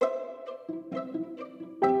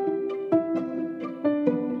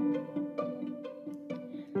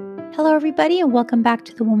Hello, everybody, and welcome back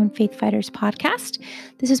to the Woman Faith Fighters podcast.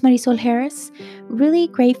 This is Marisol Harris. Really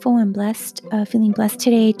grateful and blessed, feeling blessed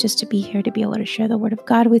today just to be here, to be able to share the Word of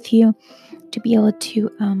God with you, to be able to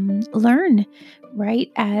learn,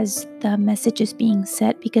 right, as the message is being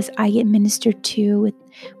set, because I get ministered to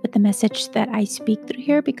with the message that I speak through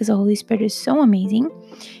here, because the Holy Spirit is so amazing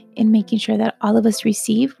in making sure that all of us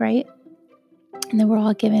receive, right, and that we're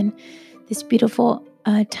all given this beautiful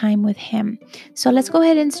time with Him. So let's go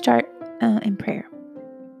ahead and start in prayer.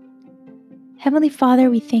 Heavenly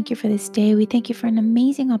Father, we thank you for this day. We thank you for an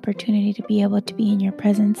amazing opportunity to be able to be in your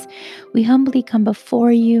presence. We humbly come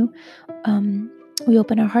before you. We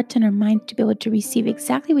open our hearts and our minds to be able to receive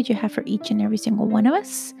exactly what you have for each and every single one of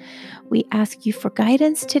us. We ask you for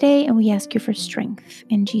guidance today, and we ask you for strength.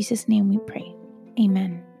 In Jesus' name we pray.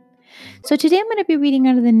 Amen. So today I'm going to be reading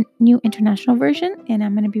out of the New International Version, and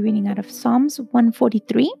I'm going to be reading out of Psalms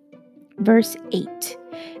 143, verse 8.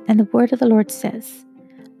 And the word of the Lord says,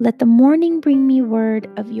 "Let the morning bring me word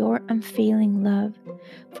of your unfailing love,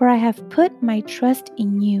 for I have put my trust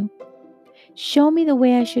in you. Show me the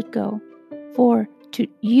way I should go, for to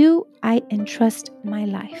you I entrust my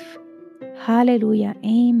life." Hallelujah.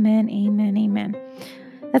 Amen, amen, amen.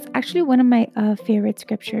 That's actually one of my favorite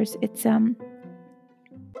scriptures.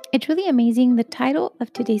 It's really amazing. The title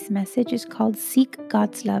of today's message is called Seek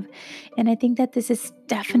God's Love. And I think that this is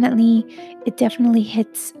definitely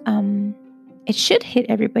hits, it should hit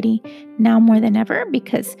everybody now more than ever,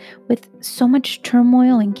 because with so much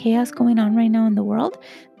turmoil and chaos going on right now in the world,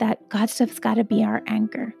 that God's stuff's got to be our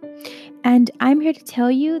anchor. And I'm here to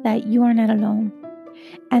tell you that you are not alone.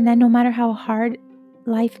 And that no matter how hard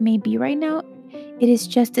life may be right now, it is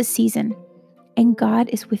just a season. And God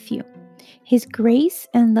is with you. His grace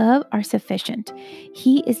and love are sufficient.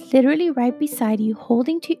 He is literally right beside you,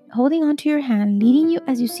 holding on to your hand, leading you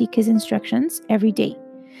as you seek His instructions every day.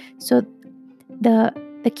 So the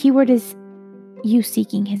key word is you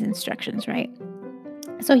seeking His instructions, right?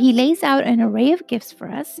 So He lays out an array of gifts for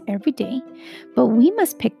us every day, but we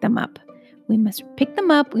must pick them up. We must pick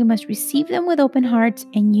them up. We must receive them with open hearts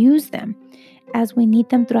and use them as we need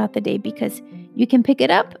them throughout the day, because you can pick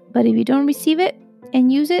it up, but if you don't receive it and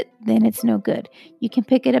use it, then it's no good. You can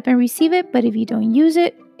pick it up and receive it, but if you don't use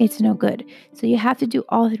it, it's no good. So you have to do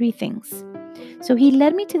all three things. So He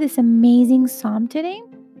led me to this amazing psalm today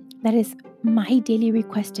that is my daily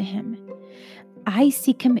request to Him. I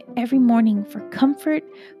seek Him every morning for comfort,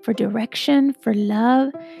 for direction, for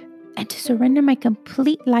love, and to surrender my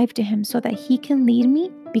complete life to Him so that He can lead me,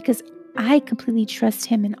 because I completely trust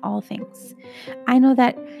Him in all things. I know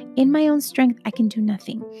that in my own strength, I can do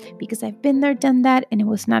nothing, because I've been there, done that, and it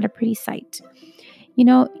was not a pretty sight.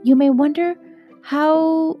 You may wonder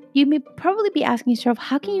you may probably be asking yourself,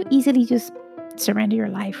 how can you easily just surrender your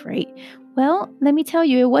life, right? Well, let me tell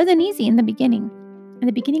you, it wasn't easy in the beginning. In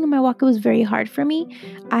the beginning of my walk, it was very hard for me.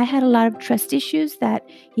 I had a lot of trust issues that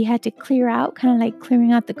He had to clear out, kind of like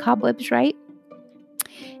clearing out the cobwebs, right?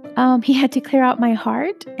 He had to clear out my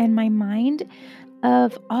heart and my mind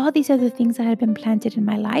of all these other things that had been planted in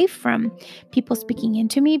my life, from people speaking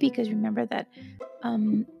into me, because remember that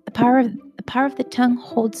the power of the tongue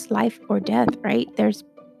holds life or death, right? There's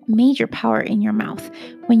major power in your mouth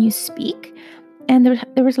when you speak. And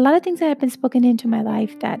there was a lot of things that had been spoken into my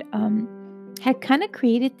life that had kind of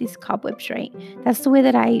created these cobwebs, right? That's the way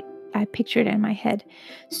that I pictured it in my head.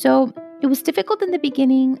 So it was difficult in the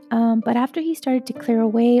beginning, but after He started to clear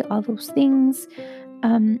away all those things,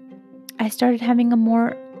 I started having a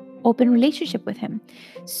more open relationship with Him.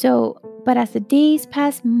 So, but as the days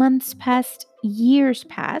passed, months passed, years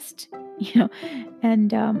passed,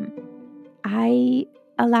 and I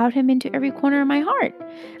allowed Him into every corner of my heart.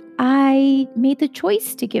 I made the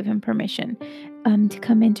choice to give Him permission to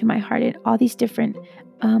come into my heart in all these different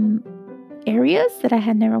areas that I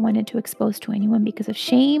had never wanted to expose to anyone because of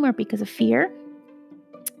shame or because of fear.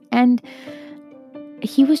 And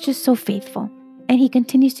He was just so faithful. And He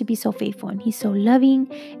continues to be so faithful. And He's so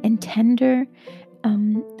loving and tender.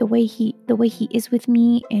 The way he is with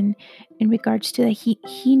me in regards to that,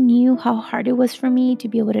 he knew how hard it was for me to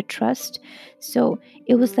be able to trust. So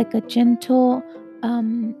it was like a gentle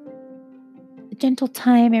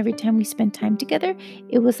time every time we spent time together.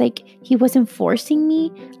 It was like He wasn't forcing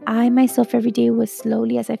me. I myself every day was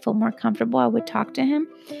slowly, as I felt more comfortable, I would talk to Him.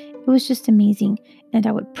 It was just amazing. And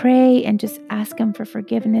I would pray and just ask Him for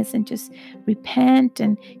forgiveness and just repent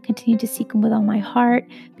and continue to seek Him with all my heart,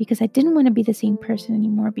 because I didn't want to be the same person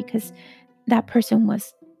anymore, because that person I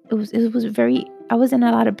was in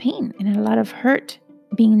a lot of pain and a lot of hurt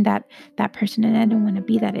being that person, and I didn't want to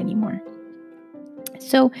be that anymore.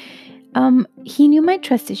 So He knew my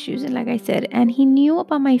trust issues, like I said, and he knew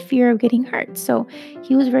about my fear of getting hurt. So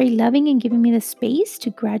he was very loving and giving me the space to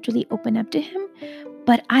gradually open up to him.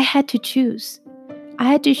 But I had to choose. I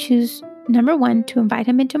had to choose, number one, to invite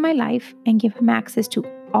him into my life and give him access to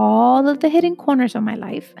all of the hidden corners of my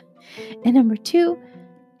life. And number two,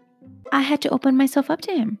 I had to open myself up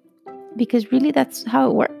to him, because really that's how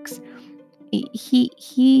it works.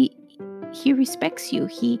 He respects you.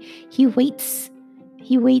 He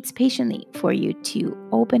waits patiently for you to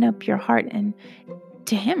open up your heart and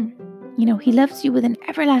to him. He loves you with an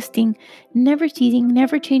everlasting, never ceasing,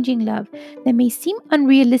 never changing love that may seem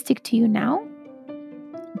unrealistic to you now,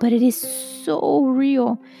 but it is so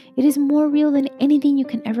real. It is more real than anything you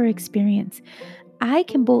can ever experience. I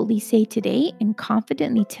can boldly say today and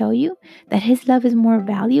confidently tell you that his love is more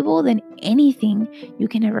valuable than anything you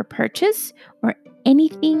can ever purchase or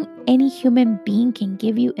anything any human being can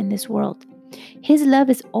give you in this world. His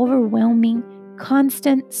love is overwhelming,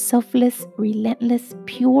 constant, selfless, relentless,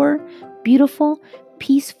 pure, beautiful,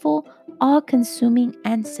 peaceful, all-consuming,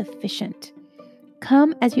 and sufficient.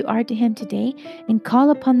 Come as you are to him today and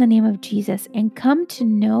call upon the name of Jesus and come to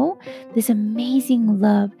know this amazing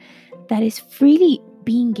love that is freely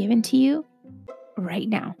being given to you right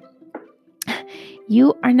now.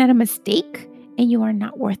 You are not a mistake and you are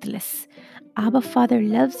not worthless. Abba Father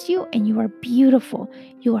loves you and you are beautiful.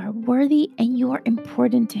 You are worthy and you are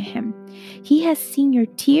important to him. He has seen your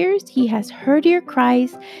tears, he has heard your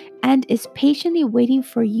cries, and is patiently waiting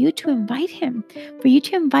for you to invite him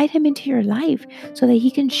into your life so that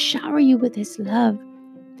he can shower you with his love.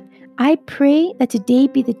 I pray that today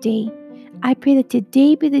be the day. I pray that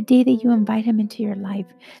today be the day that you invite him into your life,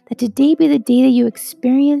 that today be the day that you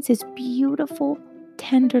experience his beautiful,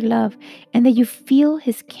 tender love, and that you feel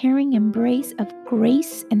his caring embrace of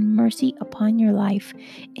grace and mercy upon your life.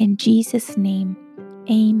 In Jesus' name,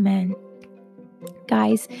 amen.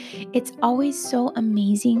 Guys, it's always so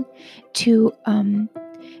amazing to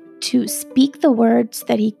speak the words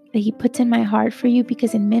that he puts in my heart for you,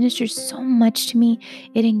 because it ministers so much to me.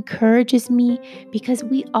 It encourages me, because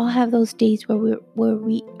we all have those days where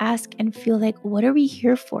we ask and feel like, what are we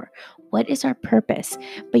here for? What is our purpose?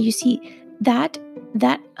 But you see, that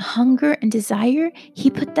hunger and desire, he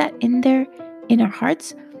put that in there in our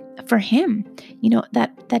hearts for him.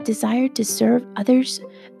 That desire to serve others,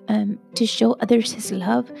 to show others his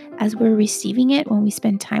love as we're receiving it when we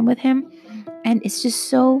spend time with him. And it's just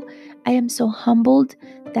so, I am so humbled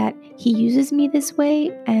that he uses me this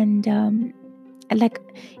way. And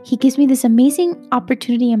he gives me this amazing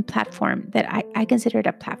opportunity and platform that I consider it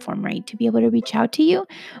a platform, right? To be able to reach out to you.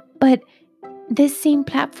 But this same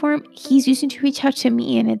platform he's using to reach out to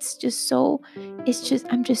me. And I'm just so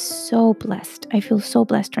blessed. I feel so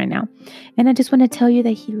blessed right now. And I just want to tell you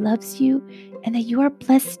that he loves you and that you are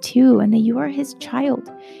blessed too, and that you are his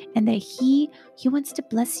child, and that he wants to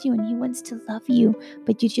bless you and he wants to love you.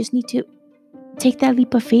 But you just need to take that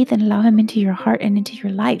leap of faith and allow him into your heart and into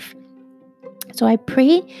your life. So I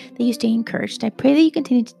pray that you stay encouraged. I pray that you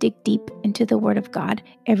continue to dig deep into the Word of God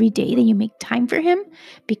every day, that you make time for him,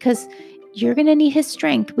 because you're going to need his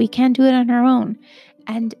strength. We can't do it on our own.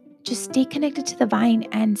 And just stay connected to the vine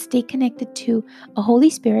and stay connected to a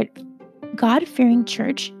Holy Spirit, God-fearing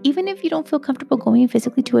church. Even if you don't feel comfortable going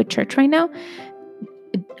physically to a church right now,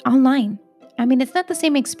 online. I mean, it's not the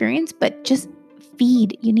same experience, but just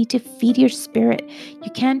feed. You need to feed your spirit.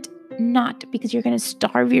 You can't not, because you're going to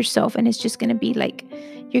starve yourself, and it's just going to be like,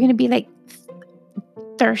 you're going to be like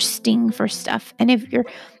thirsting for stuff. And if you're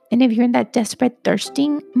in that desperate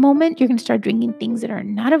thirsting moment, you're going to start drinking things that are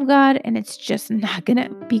not of God, and it's just not going to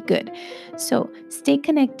be good. So stay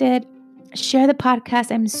connected. Share the podcast.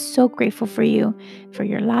 I'm so grateful for you, for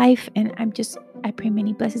your life. And I pray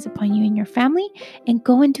many blessings upon you and your family, and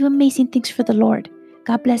go and do amazing things for the Lord.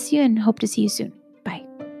 God bless you, and hope to see you soon.